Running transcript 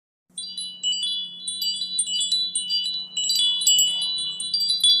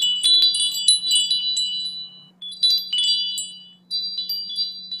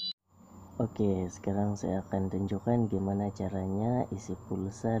Oke, sekarang saya akan tunjukkan gimana caranya isi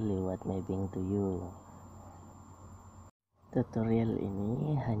pulsa lewat Maybank2u. Tutorial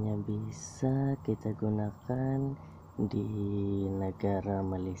ini hanya bisa kita gunakan di negara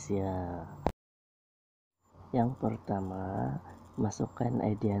Malaysia. Yang pertama, masukkan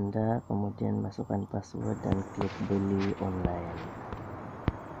ID Anda, kemudian masukkan password dan klik beli online.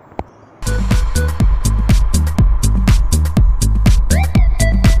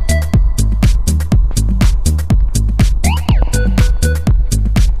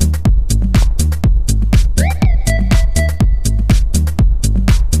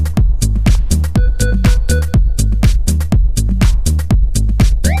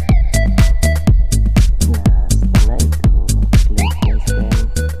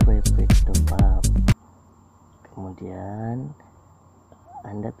 Kemudian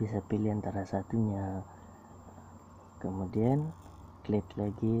Anda bisa pilih antara satunya, kemudian klik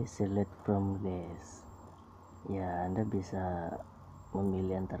lagi select from list. Ya, Anda bisa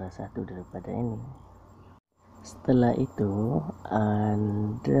memilih antara satu daripada ini. Setelah itu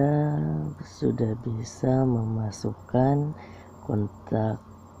Anda sudah bisa memasukkan kontak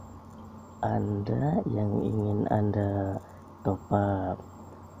Anda yang ingin Anda top up,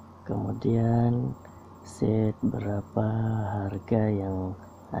 kemudian set berapa harga yang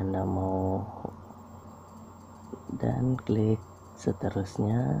Anda mau dan klik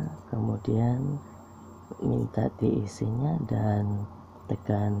seterusnya, kemudian minta diisinya dan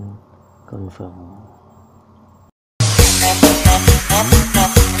tekan confirm.